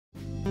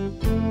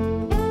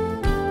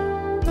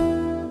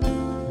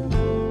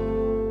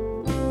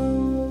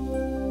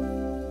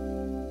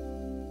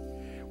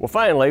Well,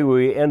 finally,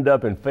 we end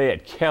up in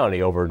Fayette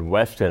County over in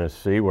West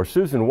Tennessee, where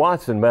Susan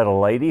Watson met a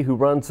lady who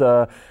runs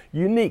a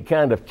unique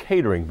kind of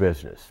catering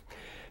business.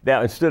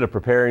 Now, instead of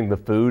preparing the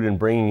food and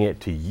bringing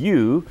it to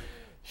you,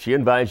 she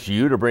invites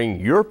you to bring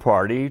your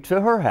party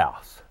to her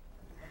house.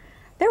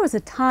 There was a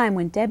time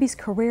when Debbie's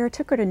career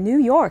took her to New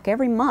York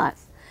every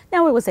month.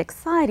 Now, it was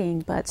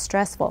exciting but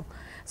stressful.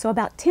 So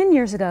about 10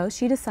 years ago,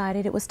 she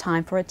decided it was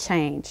time for a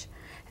change.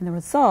 And the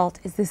result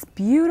is this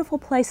beautiful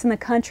place in the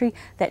country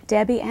that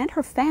Debbie and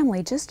her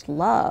family just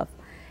love.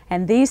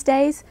 And these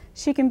days,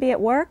 she can be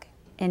at work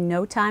in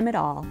no time at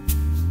all.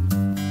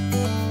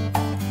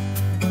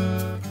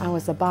 I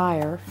was a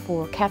buyer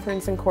for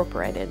Catherine's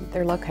Incorporated.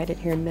 They're located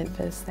here in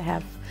Memphis.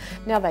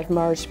 Now they've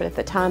merged, but at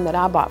the time that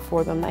I bought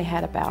for them, they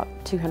had about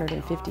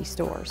 250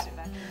 stores.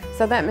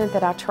 So that meant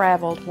that I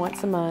traveled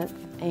once a month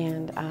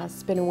and I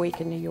spent a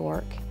week in New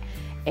York.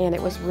 And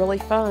it was really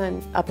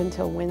fun up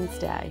until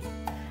Wednesday.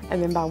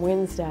 And then by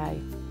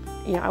Wednesday,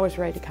 I was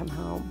ready to come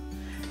home.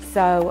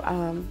 So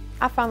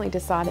I finally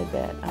decided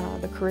that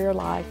the career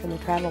life and the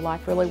travel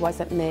life really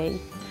wasn't me,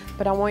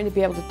 but I wanted to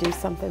be able to do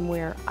something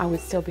where I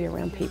would still be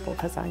around people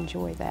because I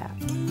enjoy that.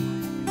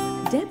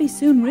 Debbie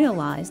soon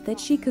realized that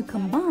she could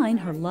combine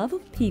her love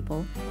of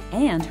people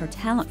and her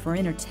talent for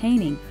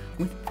entertaining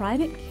with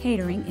private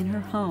catering in her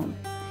home.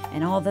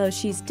 And although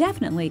she's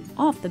definitely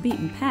off the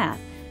beaten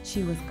path,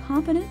 she was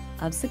confident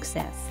of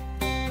success.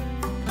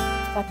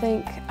 I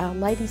think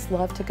ladies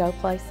love to go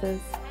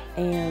places,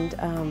 and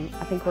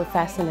I think we're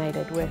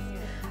fascinated with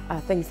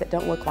things that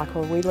don't look like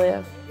where we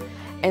live.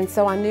 And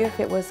so I knew if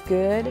it was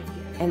good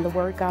and the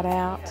word got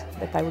out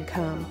that they would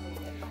come,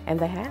 and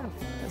they have.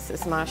 This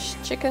is my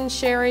chicken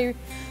sherry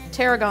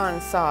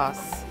tarragon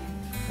sauce,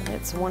 and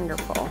it's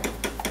wonderful.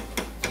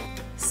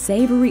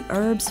 Savory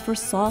herbs for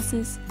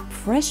sauces,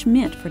 fresh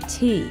mint for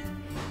tea,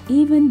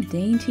 even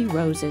dainty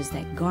roses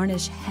that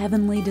garnish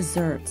heavenly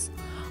desserts,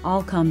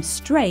 all come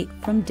straight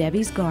from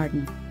Debbie's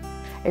garden.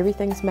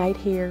 Everything's made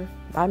here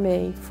by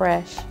me,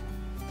 fresh,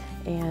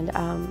 and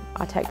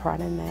I take pride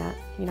in that.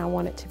 I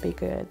want it to be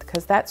good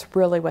because that's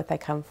really what they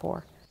come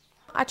for.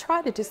 I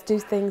try to just do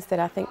things that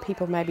I think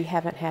people maybe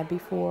haven't had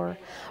before,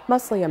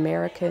 mostly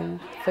American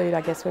food,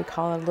 I guess we'd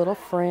call it, a little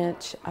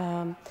French.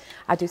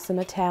 I do some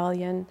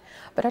Italian,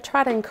 but I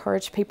try to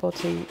encourage people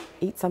to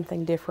eat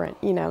something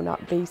different,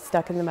 not be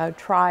stuck in the mode,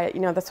 try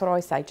it. That's what I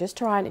always say, just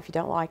try it. If you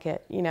don't like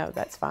it,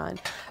 that's fine.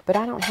 But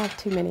I don't have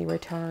too many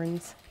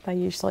returns. They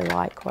usually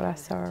like what I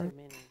serve.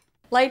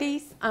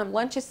 Ladies,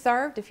 lunch is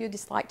served. If you'd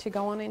just like to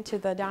go on into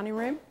the dining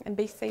room and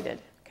be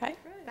seated, okay?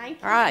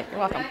 Thank you. All right, you're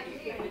welcome.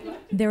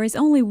 There is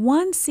only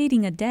one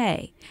seating a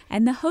day,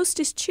 and the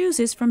hostess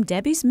chooses from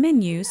Debbie's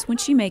menus when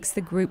she makes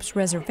the group's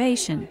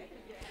reservation.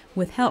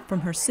 With help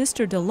from her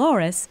sister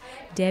Dolores,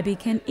 Debbie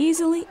can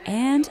easily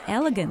and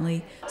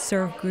elegantly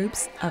serve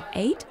groups of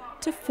 8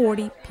 to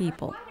 40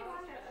 people.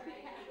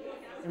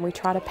 And we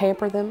try to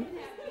pamper them.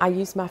 I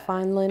use my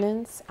fine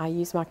linens, I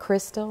use my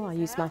crystal, I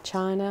use my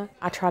china.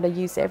 I try to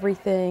use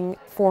everything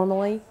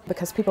formally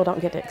because people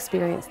don't get to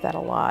experience that a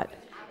lot.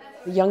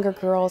 The younger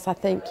girls, I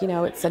think,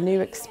 it's a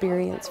new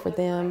experience for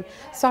them.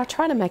 So I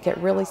try to make it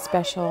really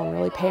special and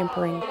really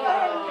pampering.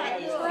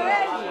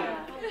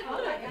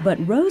 But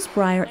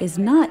Rosebriar is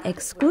not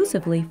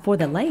exclusively for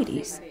the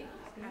ladies.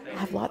 I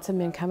have lots of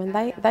men coming.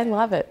 They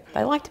love it.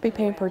 They like to be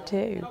pampered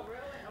too.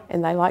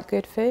 And they like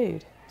good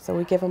food. So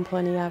we give them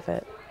plenty of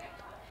it.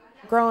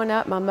 Growing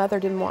up, my mother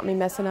didn't want me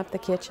messing up the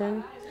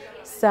kitchen.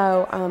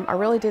 So I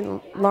really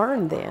didn't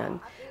learn then.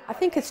 I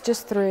think it's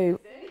just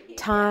through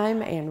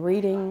time and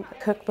reading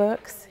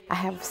cookbooks. I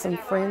have some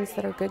friends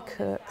that are good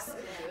cooks,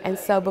 and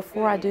so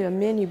before I do a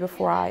menu,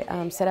 before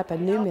I set up a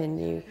new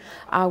menu,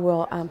 I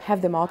will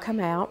have them all come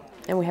out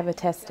and we have a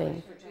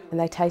testing, and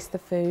they taste the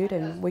food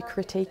and we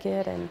critique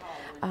it. And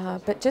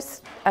but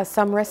just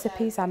some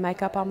recipes I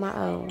make up on my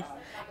own,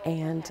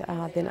 and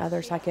then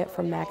others I get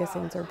from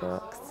magazines or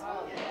books.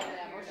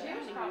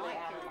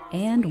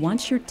 And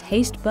once your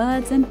taste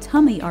buds and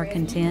tummy are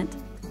content,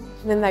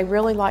 then they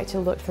really like to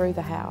look through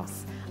the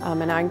house.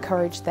 And I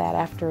encourage that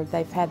after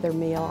they've had their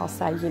meal. I'll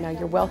say,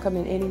 you're welcome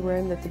in any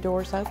room that the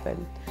door's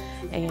open,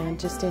 and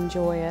just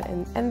enjoy it.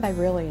 And they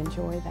really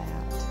enjoy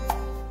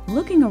that.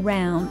 Looking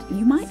around,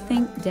 you might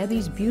think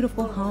Debbie's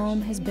beautiful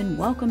home has been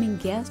welcoming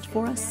guests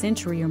for a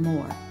century or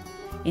more.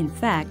 In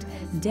fact,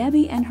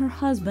 Debbie and her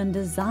husband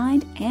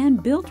designed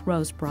and built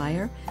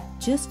Rosebriar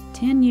just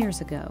 10 years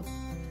ago.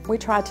 We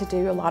tried to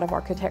do a lot of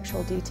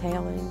architectural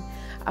detailing.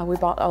 We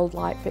bought old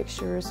light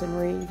fixtures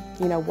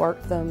and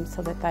worked them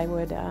so that they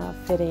would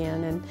fit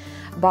in, and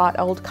bought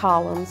old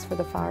columns for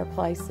the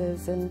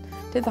fireplaces and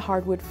did the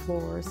hardwood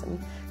floors, and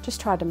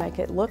just tried to make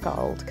it look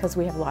old because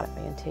we have a lot of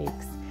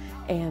antiques,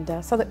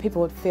 and so that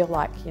people would feel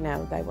like,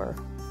 they were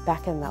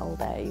back in the old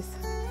days.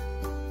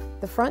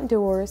 The front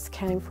doors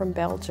came from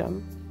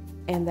Belgium,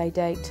 and they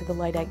date to the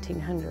late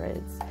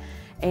 1800s.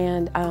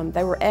 And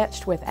they were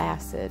etched with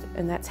acid,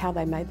 and that's how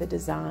they made the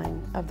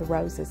design of the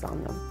roses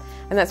on them.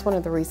 And that's one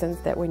of the reasons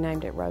that we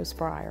named it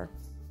Rosebriar.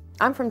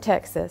 I'm from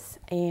Texas,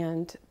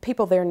 and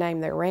people there name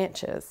their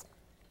ranches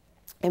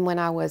And when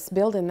I was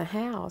building the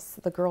house,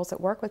 the girls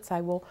at work would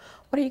say, well,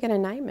 what are you going to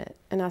name it?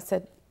 And I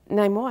said,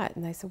 name what?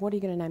 And they said, what are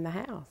you going to name the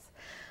house?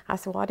 I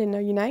said, well, I didn't know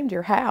you named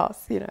your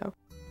house, you know.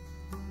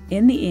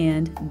 In the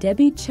end,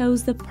 Debbie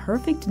chose the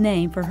perfect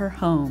name for her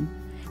home,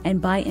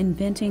 and by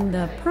inventing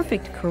the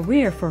perfect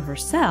career for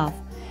herself,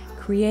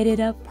 created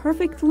a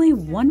perfectly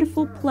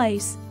wonderful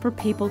place for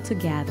people to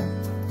gather.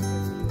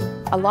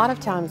 A lot of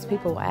times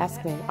people will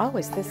ask me, oh,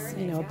 is this,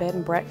 you know, a bed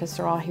and breakfast?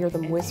 Or I'll hear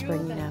them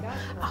whispering, you know,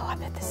 oh, I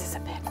bet this is a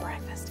bed and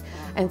breakfast.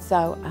 And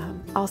so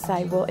I'll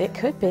say, well, it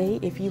could be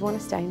if you want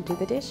to stay and do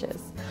the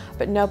dishes.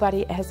 But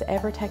nobody has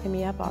ever taken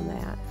me up on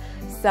that.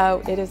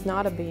 So it is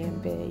not a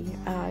B&B.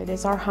 It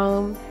is our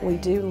home. We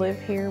do live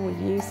here. We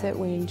use it.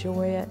 We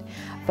enjoy it.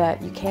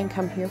 But you can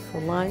come here for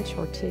lunch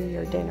or tea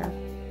or dinner.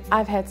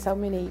 I've had so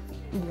many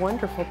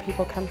wonderful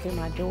people come through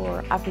my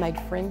door. I've made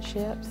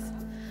friendships.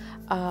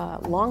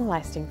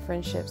 Long-lasting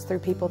friendships through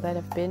people that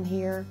have been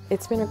here.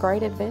 It's been a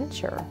great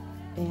adventure,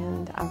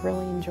 and I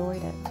really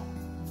enjoyed it.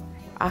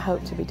 I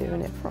hope to be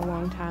doing it for a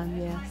long time,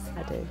 yes,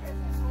 I do.